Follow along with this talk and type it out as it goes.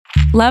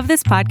Love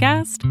this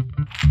podcast?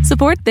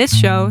 Support this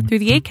show through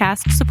the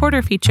Acast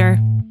supporter feature.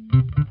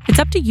 It's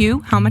up to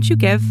you how much you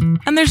give,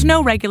 and there's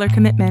no regular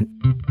commitment.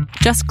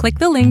 Just click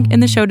the link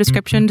in the show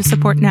description to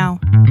support now.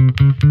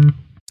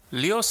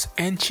 Lios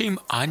Enchim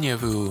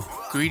Anyavu.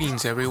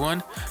 Greetings,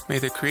 everyone. May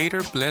the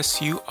Creator bless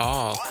you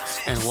all.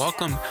 And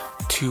welcome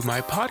to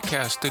my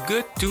podcast, the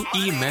Good to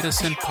E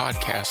Medicine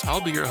Podcast. I'll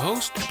be your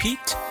host,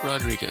 Pete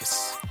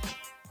Rodriguez.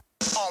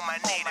 All my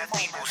native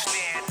people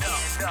stand up.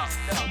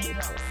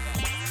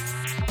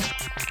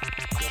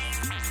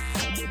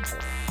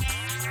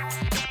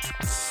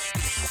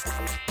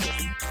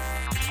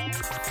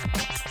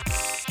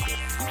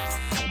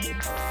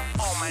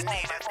 All my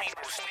native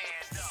people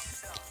stand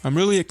up. I'm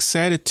really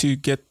excited to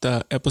get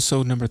the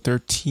episode number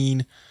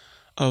 13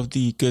 of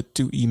the Good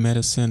to E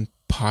Medicine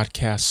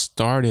Podcast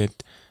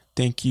started.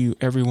 Thank you,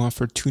 everyone,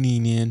 for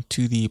tuning in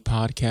to the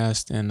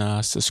podcast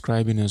and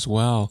subscribing as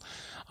well.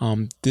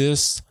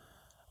 This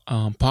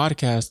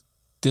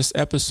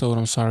episode,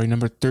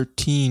 number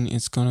 13,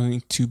 is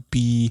going to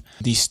be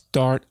the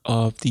start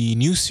of the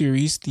new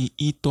series, the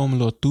Itom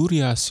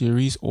Loturia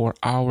series, or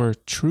Our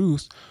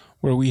Truth,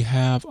 where we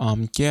have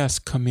guests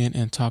come in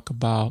and talk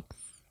about,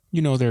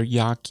 their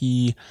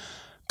Yaqui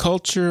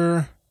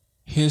culture,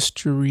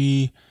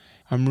 history.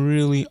 I'm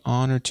really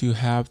honored to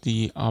have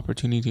the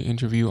opportunity to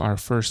interview our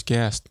first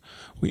guest.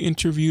 We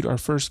interviewed our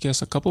first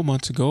guest a couple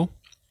months ago.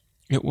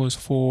 It was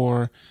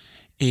for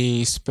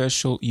a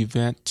special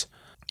event,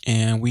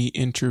 and we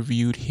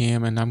interviewed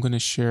him, and I'm going to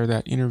share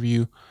that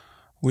interview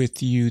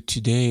with you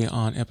today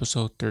on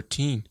episode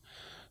 13.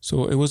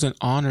 So it was an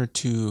honor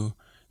to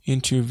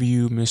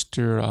interview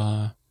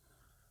Mr.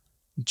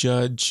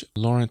 Judge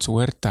Lawrence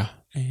Huerta.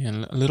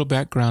 And a little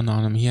background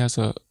on him: he has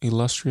an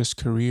illustrious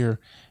career,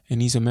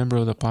 and he's a member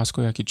of the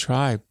Pasco Yaqui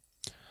tribe.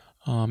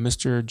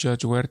 Mr.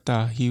 Judge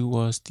Huerta, he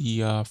was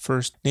the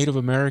first Native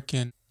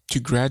American to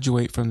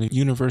graduate from the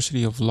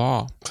University of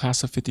Law,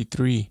 class of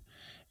 53.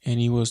 And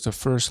he was the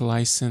first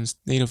licensed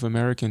Native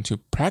American to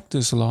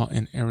practice law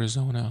in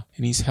Arizona.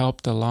 And he's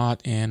helped a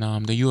lot, and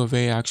the U of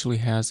A actually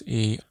has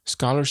a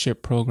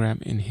scholarship program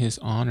in his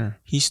honor.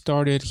 He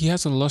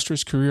has an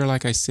illustrious career,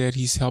 like I said.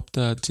 He's helped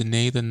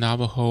Dene, the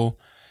Navajo,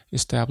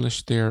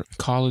 establish their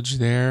college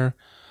there,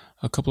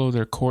 a couple of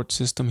their court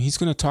system. He's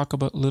going to talk a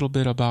little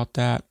bit about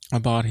that,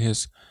 about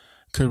his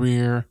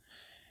career,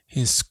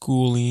 his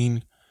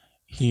schooling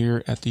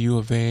here at the U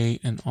of A,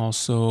 and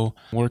also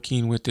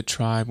working with the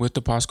tribe, with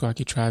the Pasco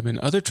Yaqui tribe and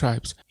other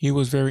tribes. He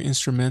was very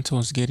instrumental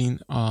in getting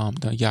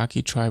the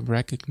Yaqui tribe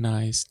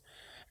recognized,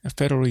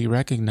 federally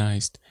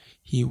recognized.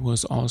 He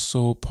was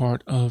also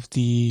part of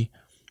the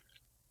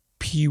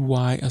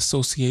PY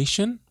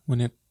Association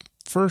when it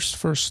first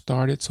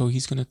started. So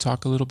he's going to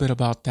talk a little bit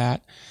about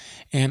that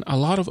and a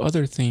lot of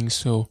other things.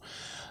 So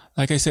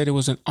like I said, it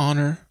was an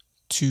honor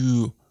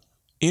to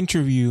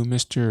interview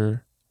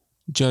Mr.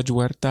 Judge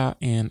Huerta,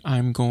 and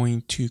I'm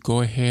going to go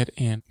ahead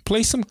and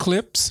play some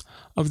clips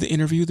of the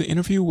interview. The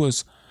interview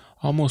was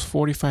almost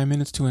 45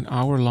 minutes to an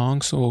hour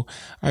long, so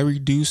I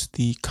reduced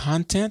the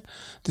content.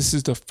 This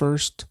is the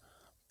first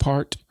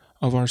part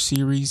of our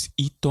series,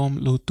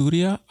 Itom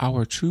Loturia,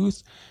 Our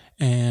Truth,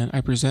 and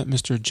I present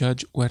Mr.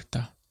 Judge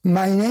Huerta.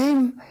 My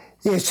name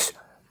is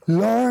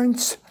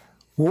Lawrence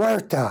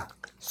Huerta,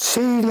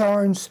 C.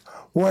 Lawrence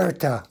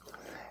Huerta,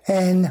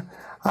 and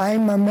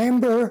I'm a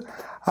member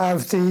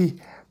of the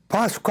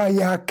Pasco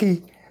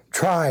Yaqui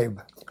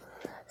tribe,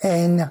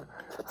 and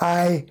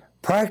I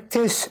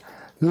practice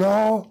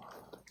law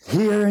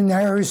here in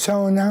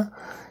Arizona,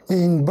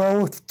 in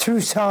both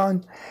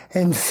Tucson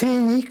and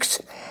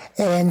Phoenix,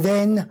 and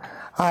then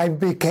I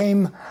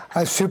became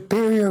a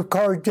Superior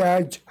Court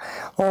judge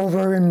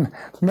over in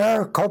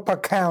Maricopa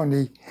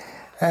County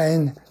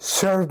and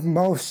served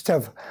most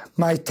of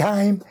my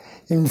time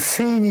in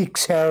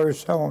Phoenix,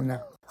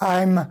 Arizona.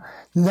 I'm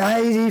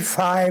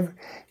 95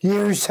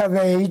 years of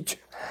age,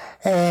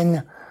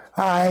 and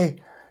I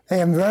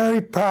am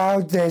very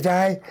proud that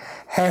I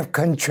have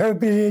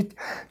contributed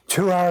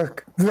to our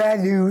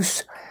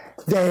values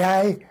that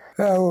I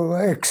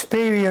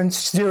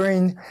experienced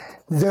during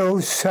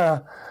those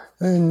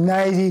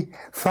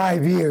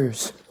 95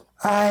 years.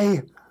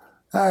 I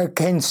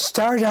can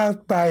start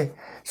out by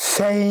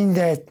saying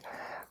that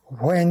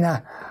when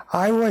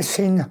I was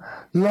in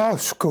law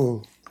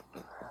school,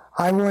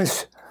 I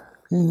was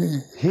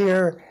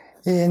here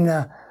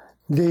in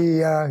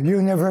the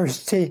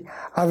University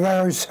of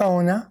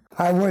Arizona.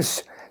 I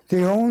was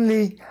the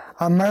only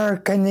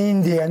American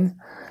Indian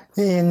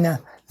in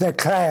the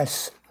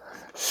class.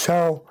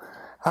 So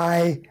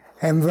I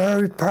am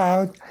very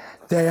proud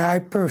that I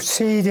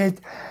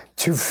proceeded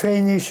to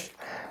finish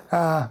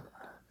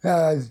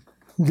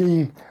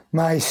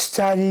my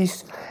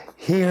studies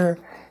here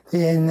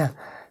in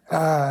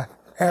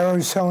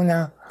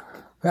Arizona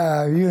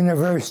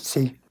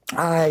University.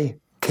 I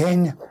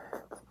can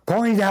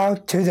point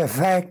out to the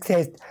fact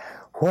that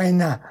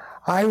when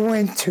I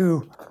went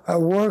to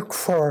work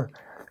for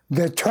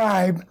the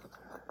tribe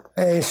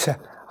as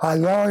a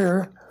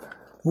lawyer,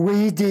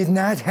 we did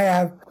not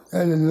have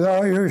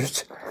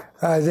lawyers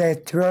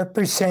that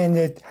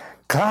represented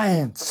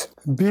clients.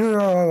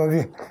 Bureau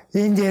of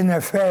Indian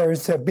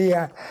Affairs, the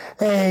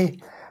BIA,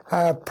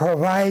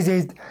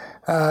 provided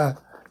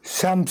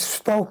some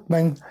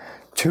spokesman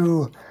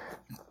to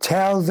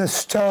tell the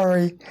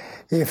story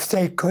if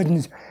they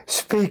couldn't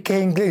speak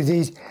English.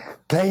 The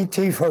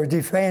plaintiff or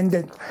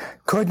defendant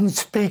couldn't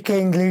speak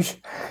English.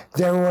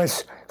 There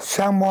was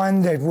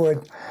someone that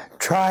would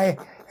try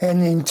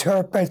and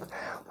interpret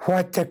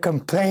what the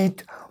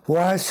complaint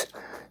was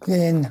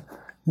in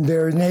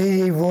their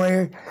native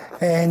way,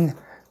 and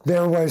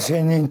there was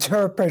an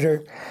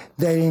interpreter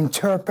that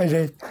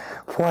interpreted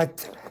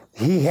what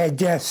he had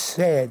just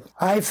said.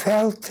 I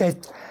felt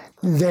that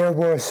there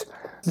was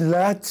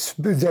lots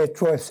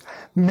that was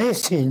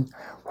missing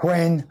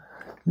when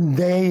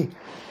they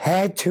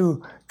had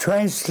to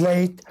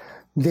translate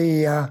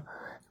the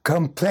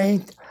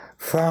complaint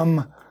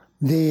from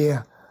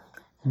the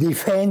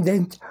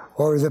defendant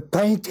or the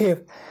plaintiff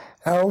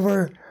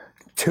over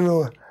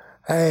to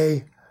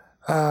a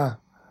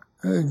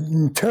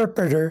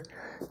interpreter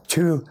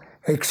to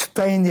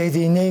explain it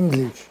in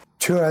English.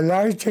 To a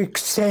large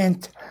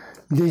extent,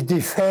 the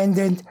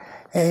defendant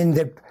and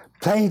the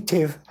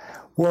plaintiff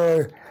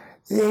were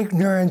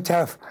ignorant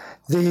of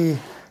the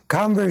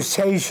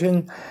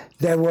conversation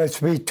that was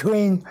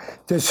between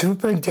the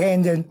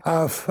superintendent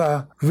of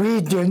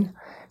region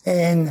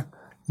and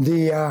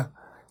the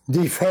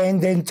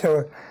defendant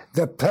or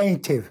the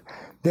plaintiff.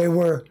 They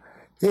were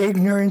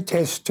ignorant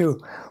as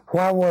to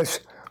what was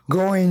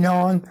going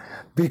on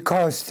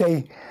because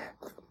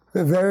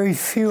very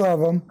few of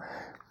them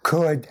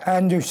could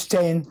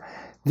understand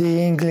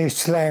the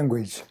English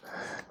language.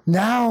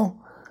 Now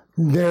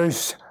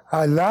there's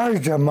a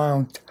large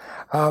amount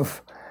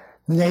of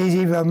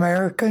Native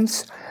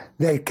Americans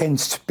that can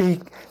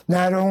speak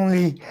not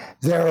only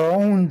their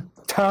own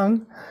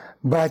tongue,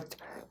 but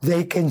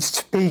they can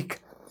speak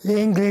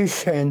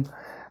English and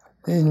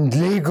in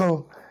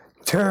legal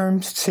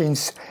terms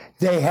since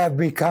they have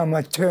become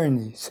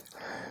attorneys.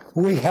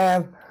 We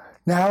have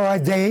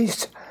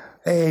nowadays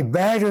a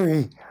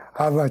battery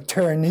of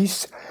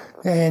attorneys,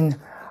 and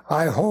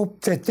I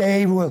hope that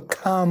they will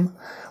come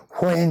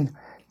when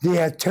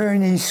the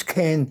attorneys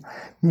can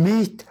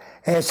meet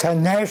as a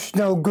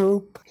national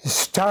group,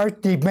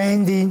 start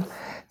demanding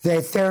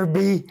that there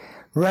be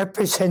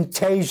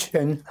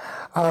representation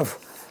of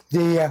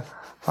the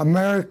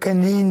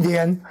American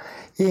Indian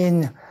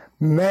in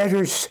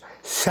matters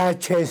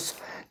such as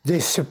the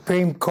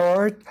Supreme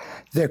Court,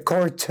 the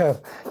courts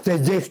of the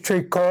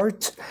district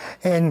courts,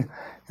 and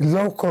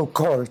local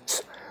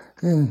courts,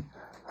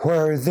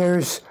 where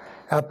there's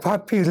a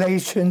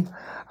population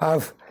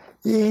of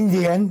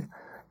Indian,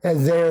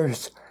 and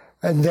there's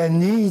the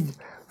need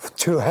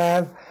to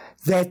have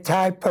that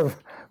type of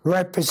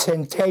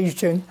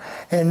representation,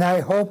 and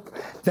I hope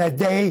that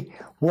they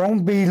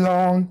won't be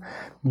long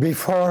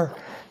before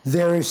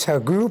there is a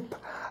group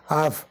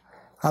of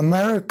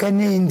American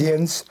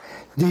Indians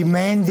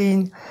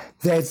demanding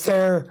that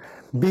there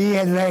be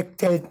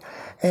elected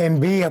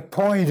and be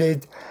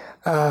appointed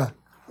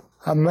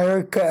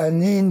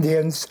American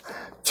Indians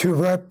to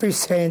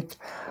represent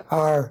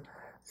our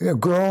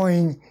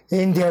growing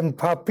Indian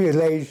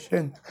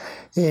population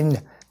in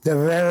the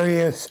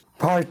various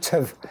parts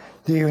of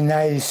the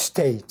United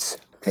States.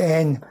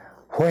 And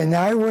when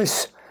I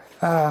was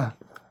a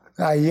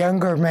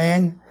younger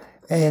man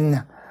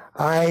and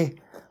I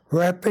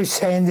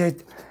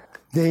represented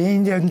the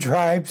Indian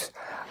tribes,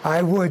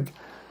 I would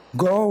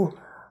go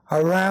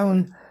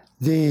around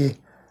the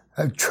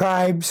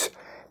tribes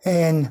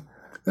and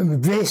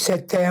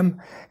visit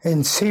them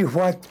and see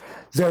what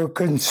their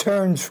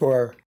concerns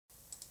were.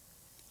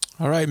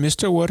 All right,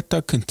 Mr.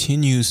 Huerta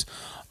continues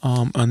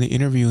on the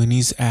interview, and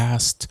he's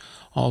asked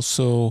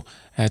also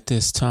at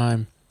this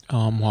time,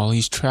 while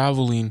he's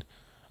traveling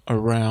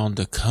around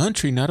the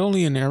country, not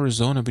only in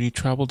Arizona, but he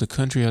traveled the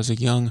country as a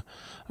young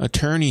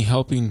attorney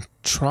helping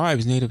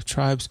tribes, native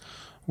tribes,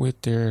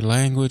 with their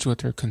language, with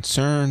their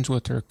concerns,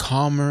 with their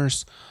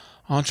commerce,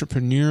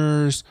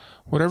 entrepreneurs,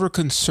 whatever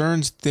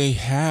concerns they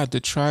had. The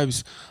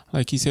tribes,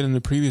 like he said in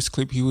the previous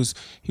clip, he was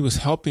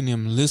helping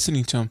him,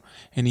 listening to him,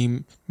 and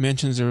he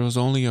mentions there was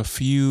only a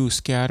few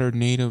scattered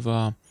native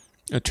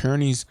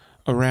attorneys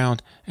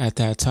around at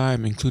that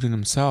time, including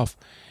himself.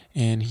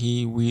 And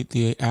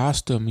they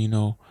asked him,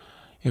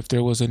 if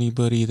there was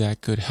anybody that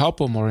could help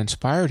him or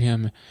inspired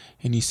him,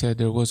 and he said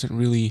there wasn't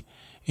really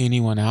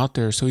anyone out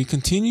there. So he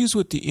continues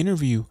with the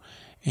interview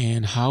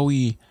and how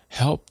he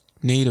helped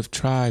native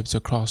tribes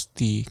across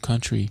the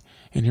country.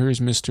 And here is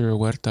Mr.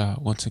 Huerta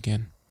once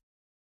again.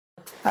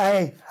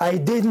 I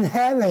didn't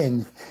have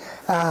any.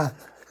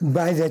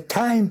 By the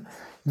time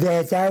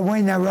that I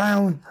went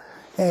around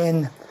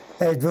and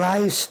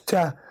advised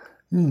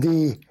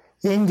the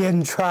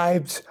Indian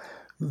tribes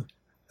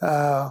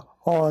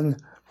on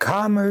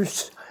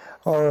commerce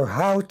or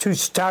how to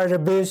start a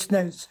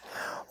business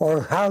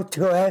or how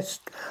to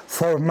ask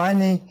for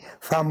money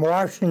from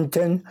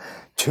Washington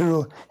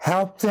to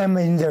help them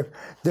in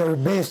their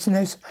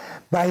business.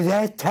 By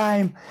that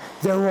time,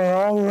 there were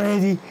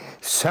already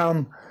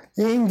some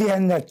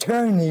Indian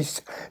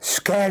attorneys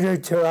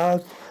scattered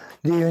throughout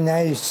the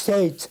United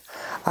States.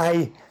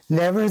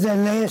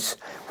 Nevertheless,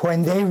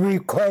 when they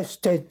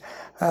requested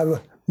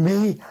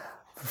me,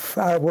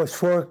 I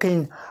was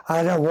working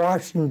out of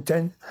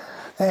Washington,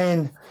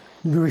 and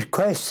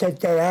requested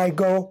that I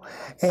go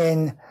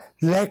and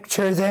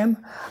lecture them.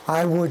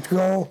 I would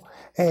go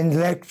and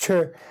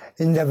lecture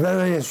in the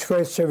various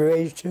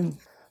reservations.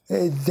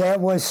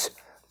 That was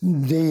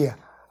the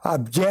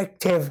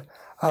objective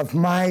of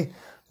my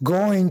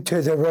going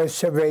to the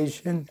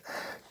reservation,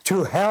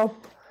 to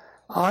help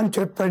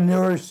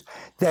entrepreneurs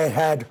that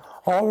had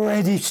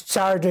already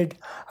started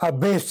a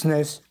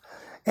business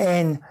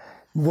and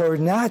were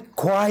not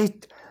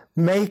quite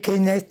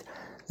making it.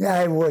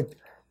 I would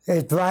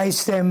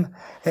advise them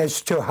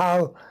as to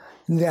how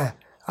the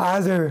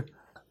other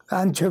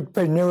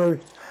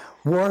entrepreneurs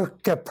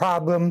worked the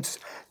problems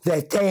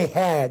that they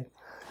had.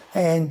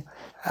 And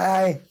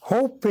I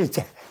hope it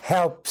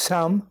helps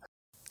some.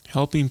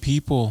 Helping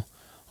people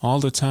all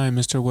the time.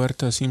 Mr.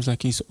 Huerta seems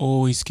like he's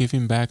always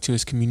giving back to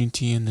his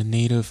community and the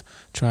native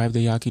tribe,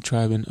 the Yaqui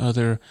tribe, and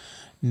other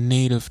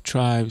native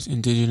tribes,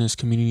 indigenous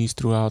communities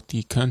throughout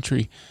the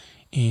country,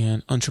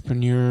 and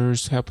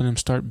entrepreneurs, helping them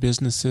start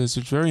businesses.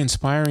 It's very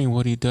inspiring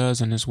what he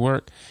does and his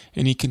work,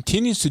 and he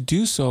continues to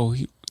do so.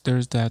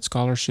 There's that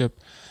scholarship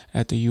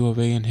at the U of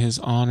A in his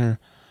honor,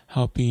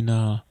 helping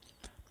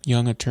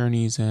young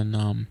attorneys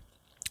and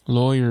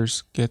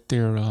lawyers get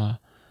their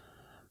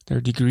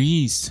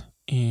degrees.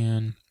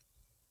 And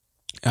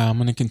I'm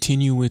going to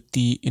continue with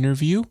the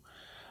interview.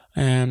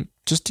 And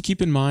just to keep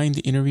in mind,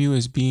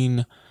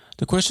 the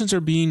questions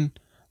are being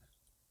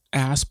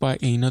asked by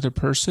another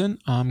person.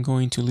 I'm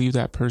going to leave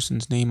that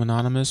person's name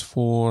anonymous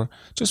for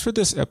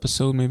this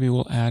episode. Maybe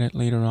we'll add it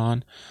later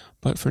on.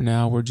 But for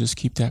now, we'll just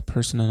keep that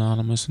person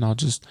anonymous, and I'll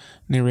just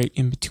narrate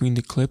in between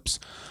the clips.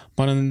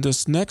 But in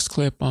this next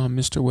clip,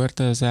 Mr.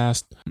 Huerta has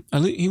asked,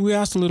 we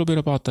asked a little bit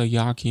about the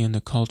Yaqui and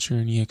the culture,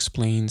 and he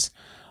explains,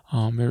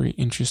 very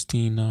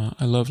interesting.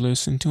 I love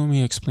listening to him.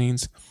 He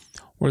explains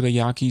where the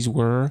Yaquis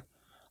were,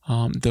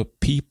 the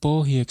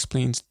people. He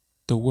explains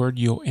the word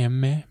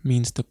Yoeme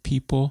means the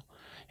people.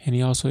 And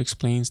he also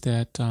explains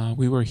that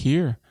we were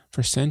here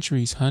for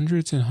centuries,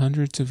 hundreds and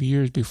hundreds of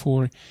years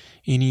before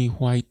any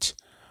white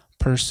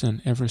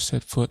person ever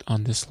set foot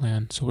on this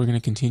land. So we're going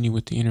to continue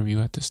with the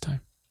interview at this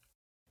time.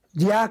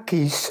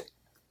 Yaquis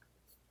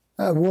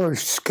were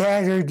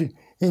scattered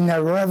in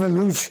a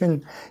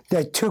revolution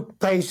that took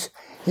place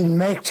in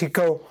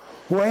Mexico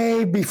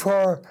way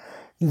before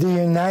the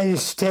United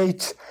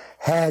States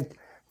had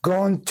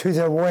gone to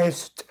the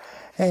West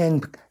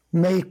and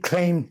made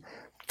claim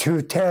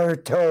to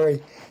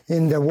territory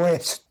in the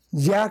West.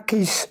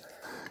 Yaquis,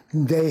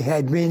 they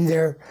had been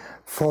there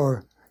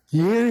for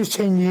years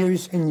and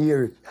years and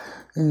years,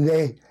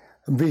 and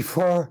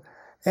before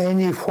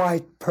any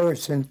white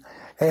person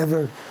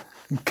ever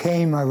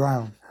came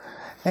around.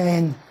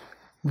 And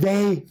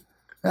they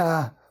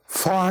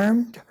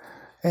farmed,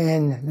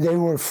 and they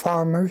were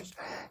farmers.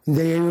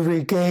 They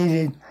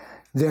irrigated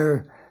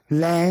their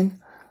land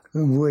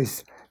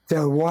with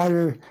the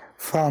water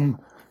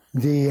from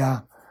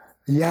the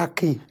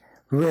Yaqui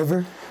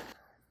River.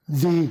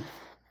 The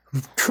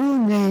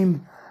true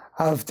name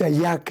of the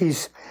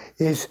Yaquis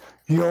is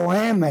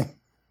Yoeme,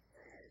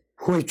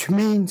 which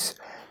means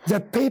the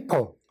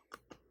people,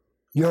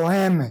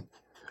 Yoeme.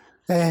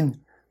 And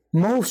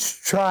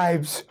most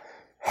tribes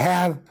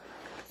have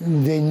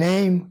the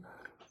name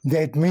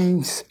that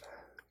means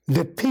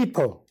the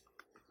people.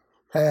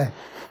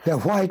 The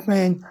white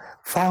man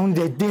found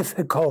it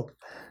difficult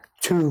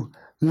to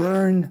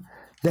learn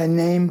the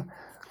name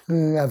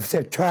of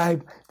the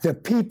tribe, the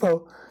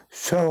people.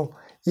 So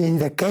in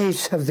the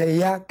case of the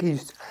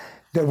Yaquis,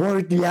 the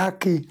word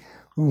Yaqui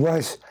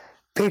was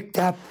picked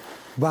up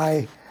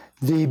by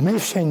the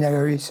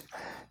missionaries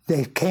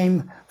that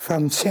came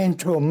from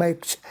central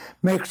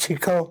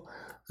Mexico,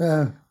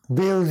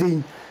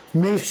 building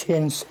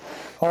missions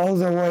all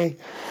the way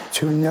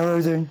to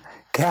northern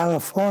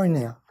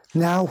California.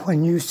 Now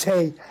when you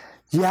say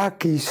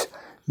Yaquis,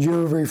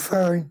 you're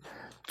referring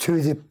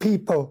to the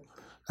people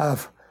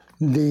of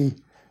the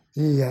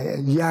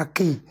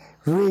Yaqui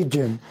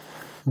region,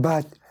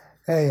 but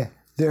our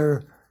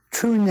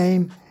true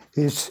name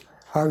is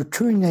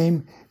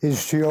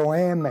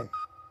Yoeme.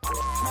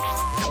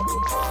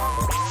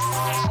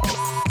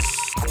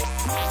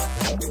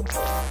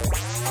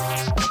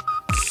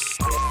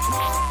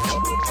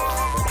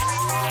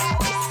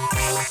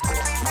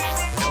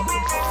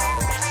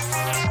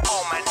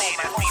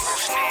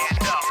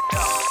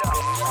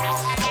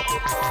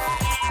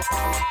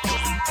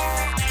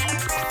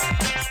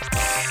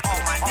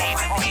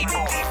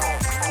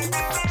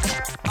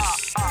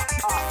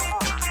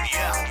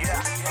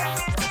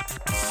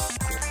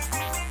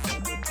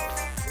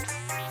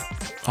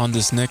 On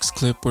this next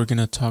clip, we're going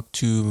to talk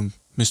to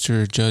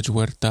Mr. Judge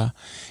Huerta,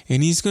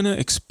 and he's going to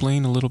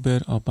explain a little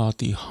bit about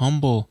the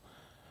humble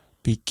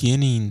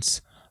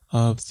beginnings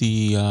of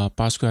the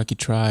Pasco Yaqui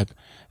tribe.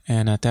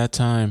 And at that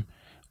time,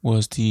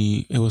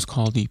 it was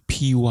called the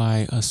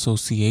PY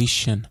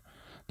Association,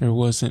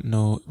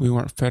 we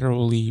weren't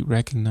federally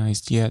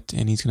recognized yet.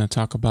 And he's going to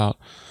talk about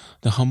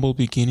the humble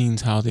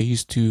beginnings, how they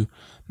used to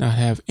not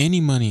have any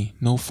money,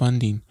 no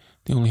funding.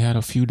 They only had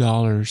a few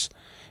dollars,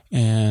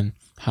 and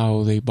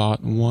how they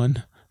bought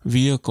one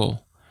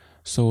vehicle.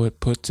 So it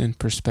puts in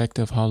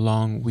perspective how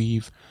long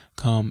we've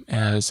come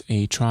as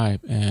a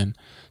tribe, and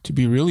to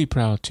be really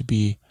proud to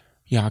be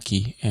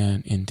Yaqui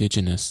and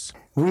indigenous.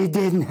 We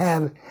didn't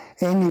have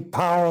any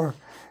power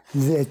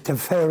that the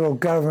federal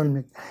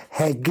government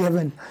had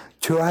given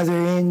to other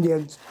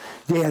Indians.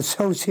 The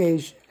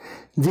association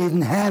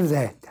didn't have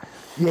that.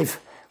 If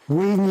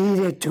we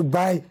needed to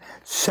buy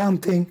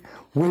something,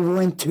 we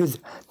went to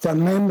the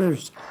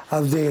members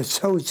of the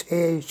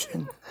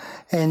association,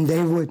 and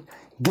they would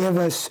give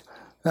us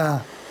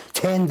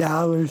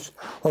 $10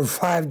 or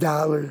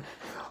 $5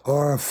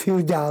 or a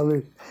few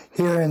dollars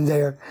here and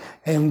there,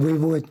 and we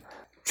would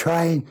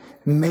try and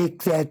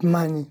make that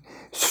money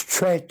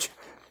stretch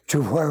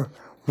to where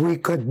we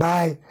could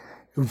buy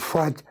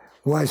what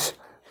was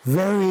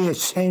very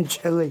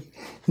essentially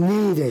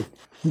needed.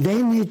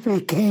 Then it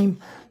became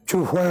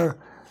to where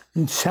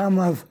some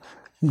of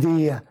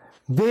the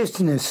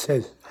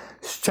businesses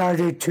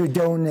started to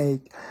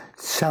donate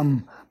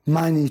some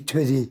money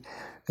to the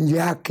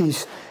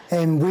Yaquis,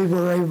 and we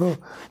were able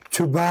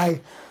to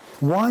buy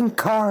one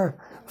car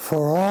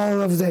for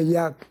all of the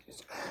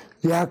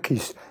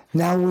Yaquis.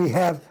 Now we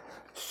have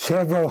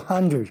several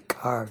hundred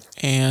cars.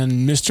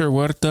 And Mr.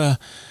 Huerta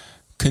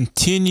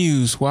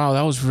continues. Wow,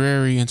 that was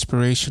very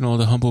inspirational.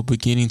 The humble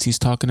beginnings. He's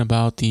talking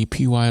about the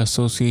PY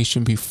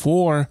Association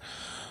before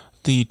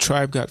the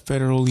tribe got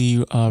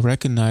federally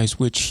recognized,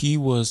 which he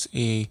was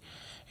a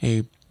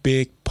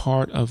big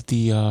part of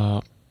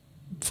the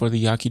for the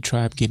Yaqui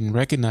tribe getting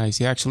recognized.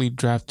 He actually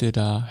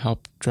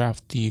helped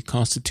draft the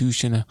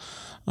constitution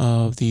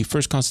of the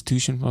first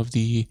constitution of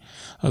the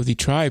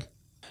tribe.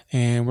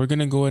 And we're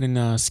gonna go ahead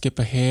and skip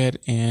ahead.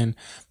 And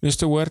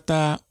Mr.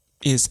 Huerta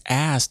is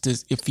asked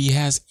if he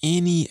has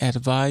any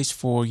advice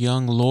for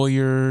young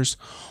lawyers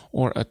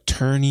or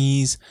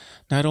attorneys,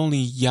 not only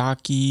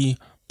Yaqui,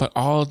 but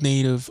all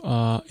Native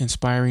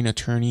inspiring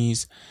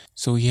attorneys.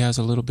 So he has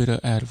a little bit of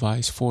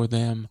advice for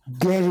them.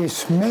 Get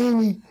as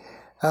many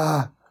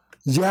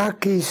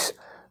Yaquis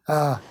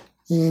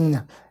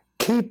in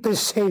key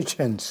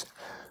positions,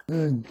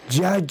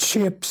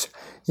 judgeships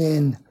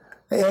in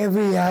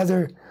every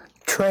other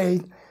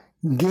trade.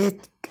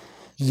 Get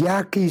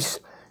Yaquis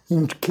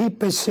in key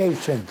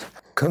positions.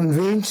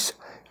 Convince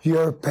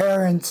your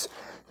parents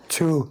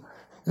to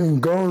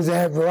go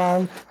that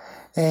route,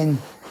 and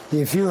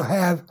if you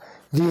have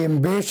the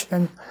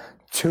ambition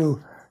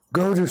to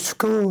go to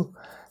school,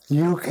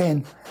 you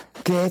can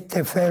get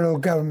the federal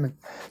government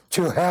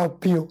to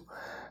help you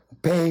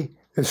pay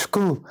the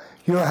school.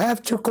 You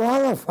have to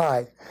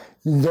qualify.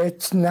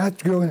 That's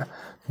not going to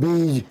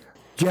be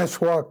just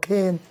walk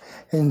in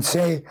and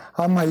say,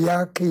 I'm a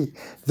Yaqui,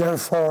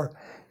 therefore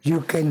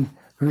you can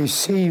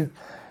receive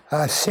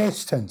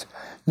assistance.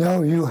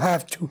 No, you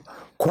have to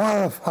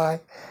qualify.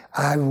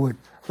 I would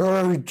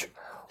urge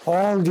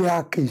all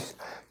Yaquis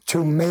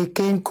to make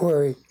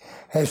inquiry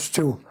as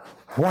to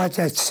what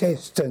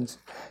assistance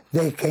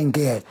they can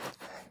get.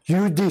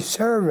 You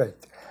deserve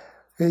it.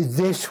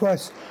 This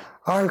was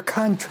our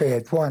country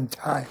at one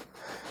time,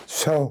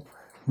 so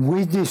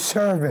we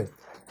deserve it.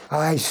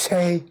 I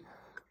say,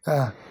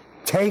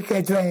 take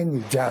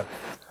advantage of it.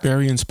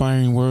 Very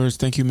inspiring words.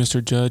 Thank you,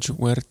 Mr. Judge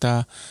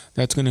Huerta.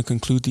 That's going to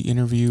conclude the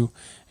interview.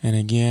 And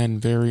again,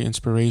 very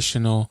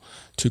inspirational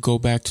to go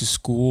back to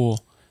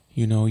school.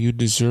 You know, you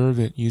deserve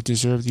it. You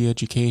deserve the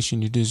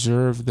education. You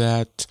deserve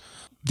that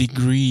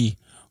degree.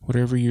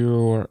 Whatever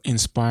you're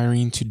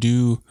inspiring to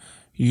do,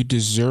 you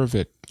deserve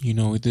it. You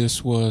know,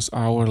 this was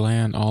our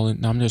land.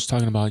 I'm just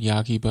talking about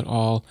Yaqui, but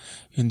all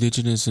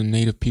indigenous and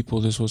native people,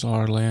 this was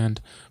our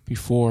land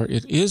before.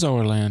 It is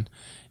our land,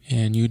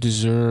 and you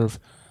deserve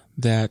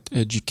that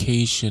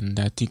education,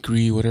 that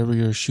degree, whatever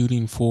you're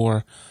shooting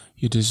for,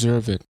 you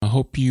deserve it. I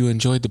hope you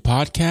enjoyed the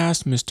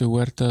podcast, Mr.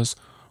 Huerta's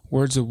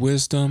words of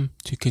wisdom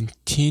to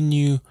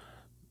continue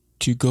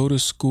to go to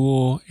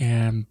school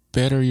and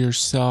better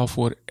yourself,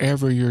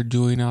 whatever you're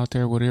doing out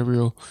there, whatever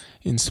you're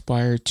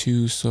inspired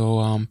to. So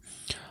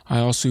I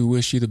also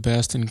wish you the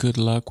best and good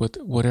luck with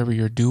whatever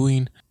you're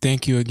doing.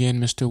 Thank you again,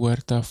 Mr.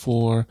 Huerta,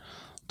 for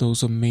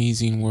those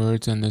amazing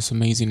words and this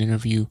amazing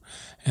interview.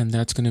 And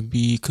that's going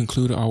to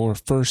conclude our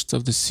first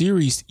of the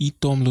series,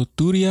 Itom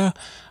Luturia.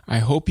 I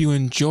hope you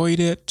enjoyed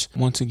it.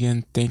 Once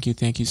again, thank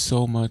you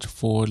so much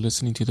for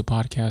listening to the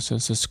podcast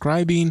and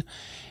subscribing.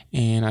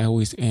 And I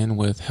always end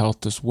with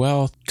health as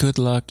well. Good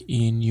luck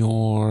in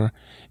your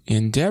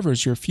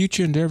endeavors, your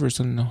future endeavors,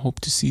 and I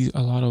hope to see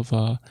a lot of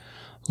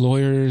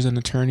lawyers and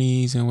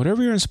attorneys and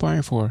whatever you're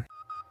inspiring for.